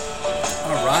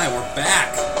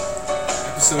back.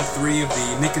 Episode 3 of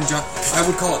the Nick and John. I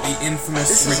would call it the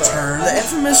infamous return. The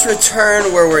infamous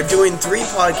return where we're doing 3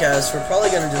 podcasts. We're probably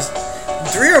gonna just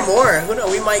 3 or more. Who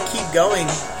knows? We might keep going.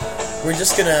 We're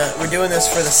doing this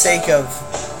for the sake of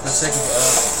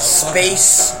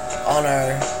space on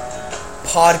our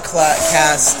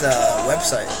podcast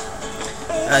website.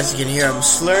 As you can hear, I'm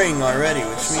slurring already,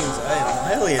 which means I am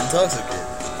highly intoxicated.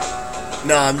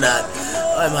 No, I'm not.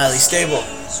 I'm highly stable.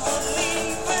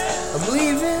 I'm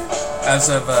leaving. As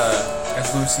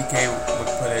Louis C.K. would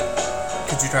put it,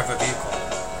 could you drive a vehicle?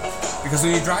 Because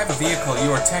when you drive a vehicle,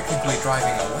 you are technically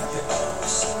driving a weapon.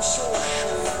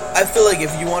 I feel like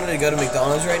if you wanted to go to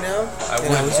McDonald's right now, I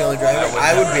was the only driver,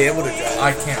 I would be able to drive.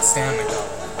 I can't stand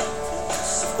McDonald's.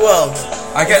 Well,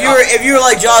 if you were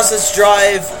like, Josh, let's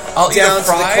drive down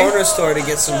to the corner store to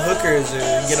get some hookers or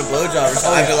get a blowjob or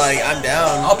something, I'd be like, I'm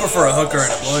down. I'll prefer a hooker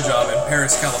and a blowjob in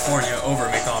Paris, California over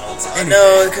McDonald's.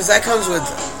 No, because that comes with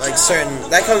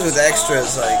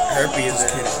extras like herpes.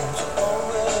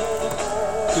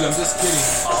 Dude, I'm just kidding.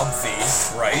 Obvi,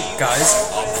 right,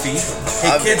 guys? Obvi.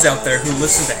 Hey, kids out there who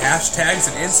listen to hashtags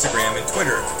and Instagram and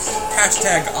Twitter,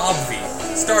 hashtag Obvi.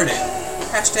 Start it.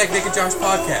 Hashtag Nick and Josh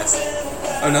Podcast.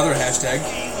 Another hashtag,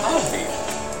 Obvi.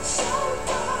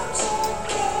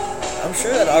 I'm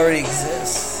sure that already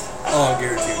exists. Oh, I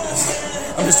guarantee you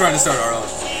this. I'm just trying to start our own.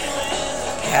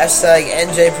 Hashtag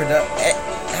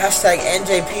Hashtag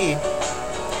NJP.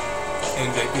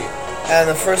 NJP. And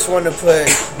the first one to put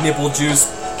nipple juice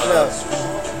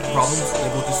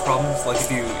problems. Like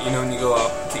if you when you go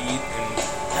out to eat and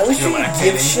I wish you could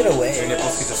give shit away. Your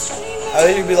nipples could just. I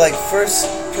wish you'd be like first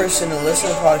person to listen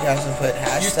to the podcast and put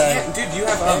hashtag. You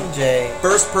have NJ.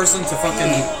 First person to fucking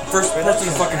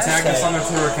tag us on their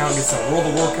Twitter account gets a World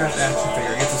of Warcraft action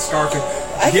figure, gets a scarf,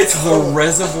 gets the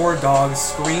Reservoir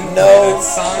Dogs screenplay that's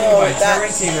signed by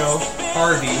Tarantino,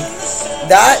 Harvey.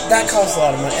 That costs a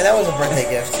lot of money, and that was a birthday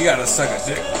gift. You gotta suck a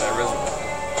dick for that Reservoir.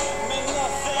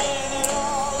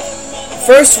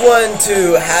 First one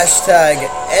to hashtag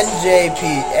NJP.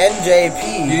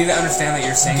 You need to understand that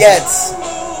you're saying gets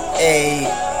a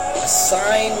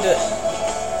signed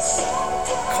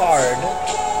card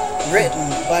written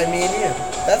by me and you.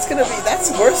 That's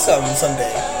worth something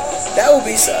someday. That will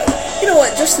be so. You know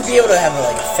what? Just to be able to have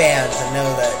a fan to know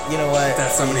that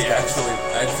that somebody actually.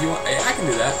 If you want, I can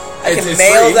do that. I can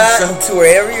mail that to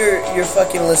wherever you're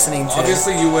fucking listening to.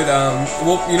 Obviously, you would.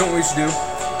 Well, you know what we should do.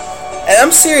 And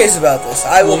I'm serious about this.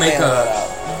 We'll make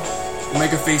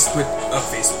a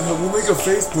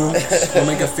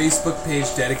Facebook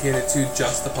page dedicated to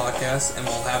just the podcast, and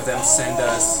we'll have them send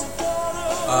us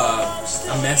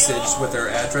a message with their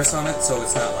address on it, so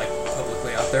it's not like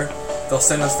publicly out there. They'll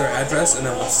send us their address, and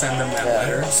then we'll send them that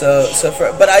letter.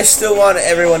 But I still want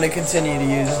everyone to continue to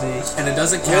use these. And it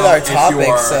doesn't count if you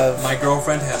are my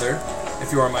girlfriend Heather,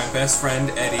 if you are my best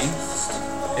friend Eddie.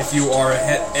 If you are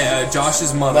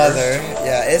Josh's mother,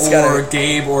 or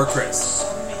Gabe or Chris.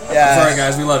 Yeah. I'm sorry,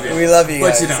 guys, we love you. We love you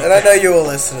guys. And I know you will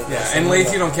listen to this. Yeah, and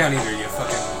Laith, you don't count either, you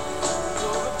fucking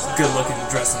good-looking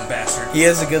dressing bastard. He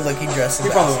is a good-looking dressing bastard.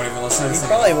 He probably won't even listen to this. He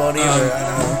probably won't either, I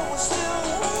don't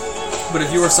know. But if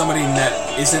you are somebody that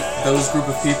isn't those group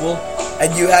of people...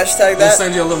 And you hashtag that? We'll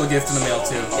send you a little gift in the mail,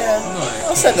 too. Yeah.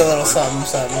 I'll send a little something.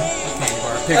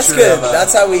 That's good.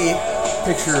 That's how we...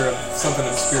 Picture of something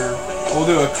obscure. We'll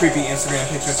do a creepy Instagram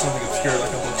picture of something obscure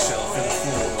like a bookshelf and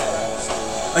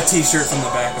a t-shirt from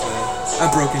the back of a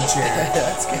broken chair.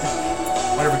 That's good.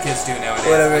 Whatever kids do nowadays.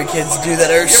 You ever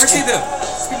see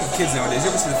speaking of kids nowadays, you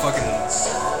ever see the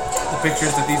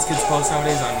pictures that these kids post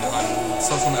nowadays on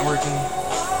social networking?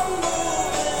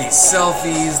 These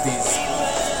selfies,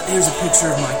 here's a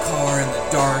picture of my car in the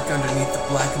dark underneath the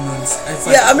black moon.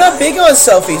 I'm not big on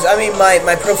selfies. I mean,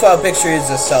 my profile picture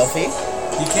is a selfie.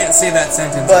 You can't say that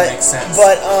sentence and make sense.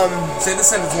 But, say the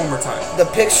sentence one more time. The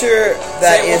picture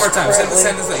that is... Say it one more time. Say the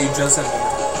sentence that you just said one more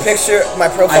time. My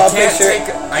profile picture...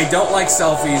 I don't like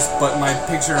selfies, but my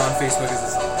picture on Facebook is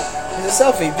a selfie. It's a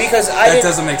selfie, because That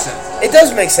doesn't make sense. It does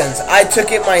make sense. I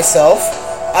took it myself.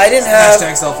 I didn't have...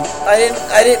 Hashtag selfie. I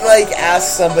didn't ask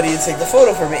somebody to take the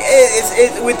photo for me.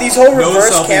 With these whole reverse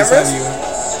cameras...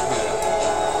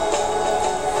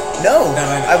 No,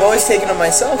 I've always taken it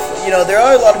myself. There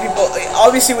are a lot of people.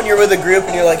 Obviously, when you're with a group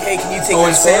and you're like, "Hey, can you take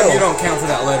this photo?" You don't count for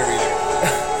that letter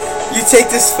either. You take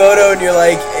this photo and you're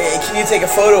like, "Hey, can you take a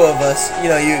photo of us?"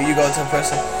 You go to a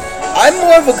person. I'm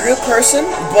more of a group person,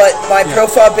 but my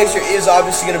profile picture is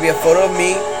obviously going to be a photo of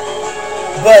me.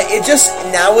 But it just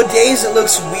nowadays it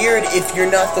looks weird if you're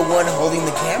not the one holding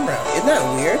the camera. Isn't that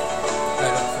weird?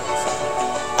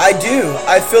 I do.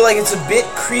 I feel like it's a bit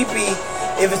creepy.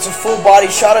 If it's a full body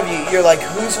shot of you, you're like,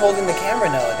 who's holding the camera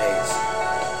nowadays?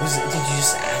 Did you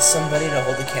just ask somebody to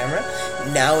hold the camera?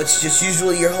 Now it's just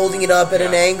usually you're holding it up at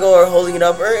an angle or holding it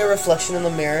up or a reflection in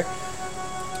the mirror.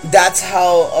 That's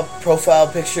how a profile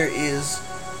picture is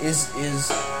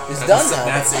done now.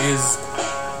 That is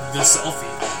the selfie.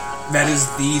 That is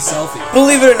the selfie.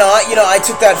 Believe it or not, I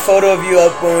took that photo of you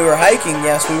up when we were hiking.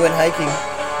 Yes, we went hiking.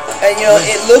 And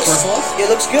it looks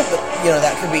good, but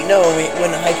that could be when we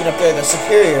went hiking up there, the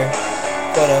Superior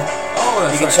photo. Oh,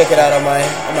 that's you can check it out on my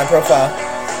profile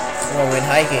when we went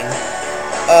hiking.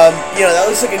 That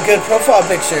looks like a good profile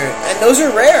picture, and those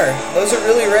are rare. Those are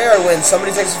really rare when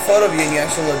somebody takes a photo of you and you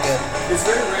actually look good. It's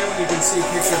very rare when you can see a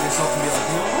picture of yourself and be like,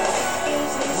 you know what?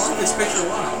 I like this picture a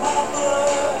lot. You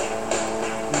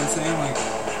know what I'm saying? Like,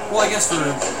 well, I guess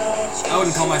I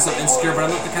wouldn't call myself insecure, but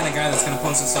I'm not the kind of guy that's gonna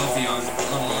post a selfie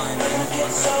online or anything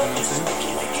like that. You know what I'm saying?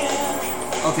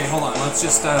 Okay, hold on. Let's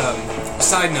just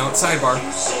sidebar.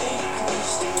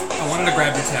 I wanted to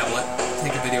grab your tablet,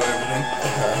 take a video of everything.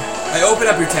 I open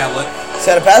up your tablet.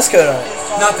 Set a passcode on it.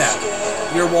 Not that.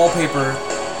 Your wallpaper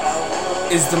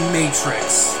is The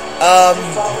Matrix.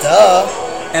 Duh.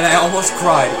 And I almost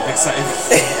cried with excitement.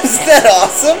 Isn't that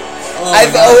awesome? Oh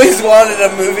I've always wanted a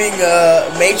moving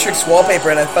Matrix wallpaper,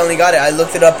 and I finally got it. I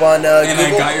looked it up on Google. And I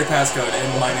got your passcode in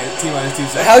T-minus 2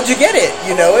 seconds. How'd you get it?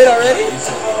 You know it already?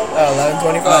 Yeah,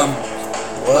 11:25.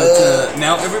 But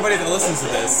now everybody that listens to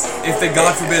this, if they,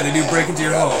 God forbid, they do break into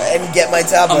your home and get my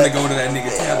tablet, I'm gonna go to that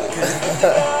nigga tablet.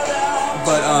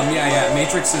 But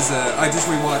Matrix is. I just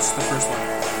rewatched the first one.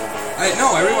 I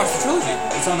rewatched the trilogy.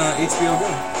 It's on HBO Go,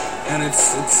 and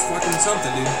it's fucking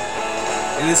something, dude.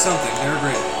 It is something. They're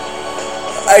great.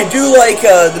 I do like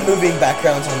the moving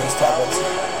backgrounds on these tablets. Look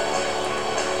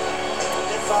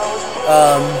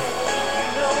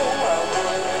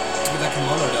at that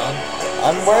kimono, dog.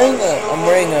 I'm wearing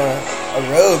a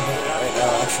robe right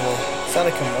now. Actually, it's not a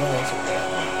kimono.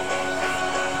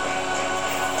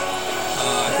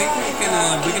 I think we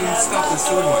can stop this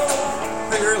sword watch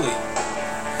pretty early.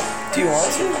 Do you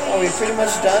want to? Are we pretty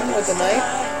much done with the night?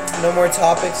 No more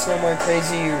topics, no more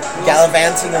crazy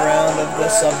gallivanting around of the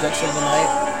subjects of the night.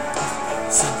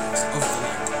 Subjects of the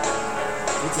night.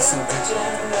 What's the subject? I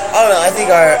don't know. I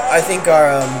think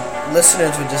our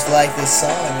listeners would just like this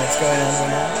song that's going on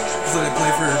right now. Just let it play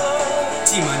for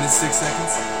T-minus 6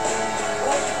 seconds.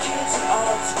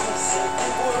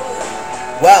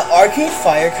 Wow, Arcade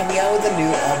Fire coming out with a new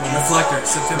album. Reflector,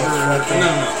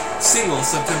 single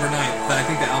September 9th, but I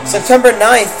think the album September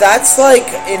 9th, that's like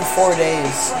in 4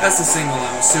 days. That's the single,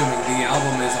 I'm assuming. The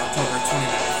album is October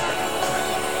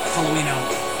 29th. Halloween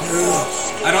album.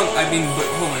 But hold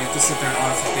on, you have to sit there and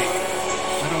honestly think.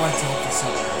 How do I top this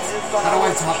album? How do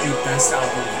I top the best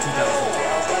album of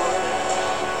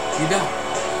 2012? You don't.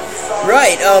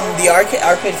 Right, the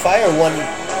Arcade Fire won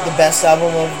the best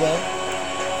album of the...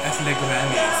 Ethnic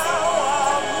Vandies.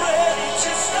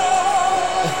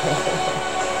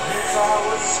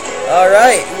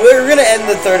 Alright, we're gonna end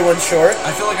the third one short.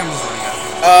 I feel like I'm just running out of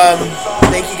it.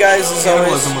 Thank you guys as always.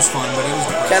 Cannibalism was fun, but it was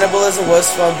depressing. Cannibalism was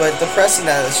fun, but depressing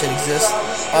that shit exists.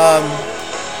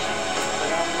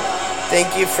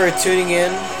 Thank you for tuning in.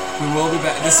 We will be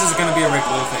back. This is gonna be a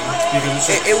regular thing.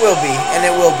 Because it will be, and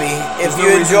it will be. If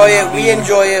you enjoy it, we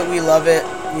enjoy it, we love it,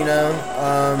 you know.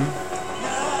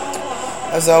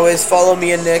 As always, follow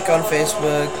me and Nick on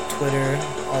Facebook, Twitter,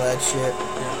 all that shit.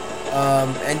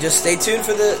 And just stay tuned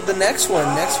for the next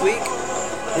one next week.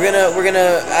 We're gonna we're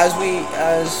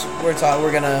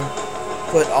gonna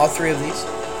put all three of these.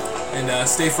 And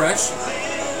stay fresh.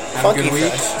 Have Funky a good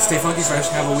week. fresh. Stay funky fresh.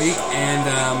 Have a week and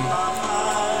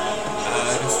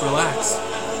just relax.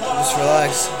 Just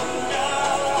relax.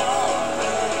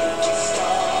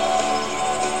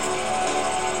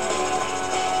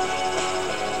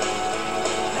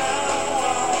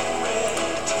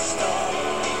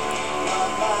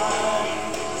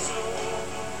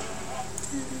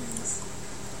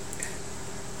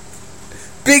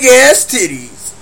 Big ass titties.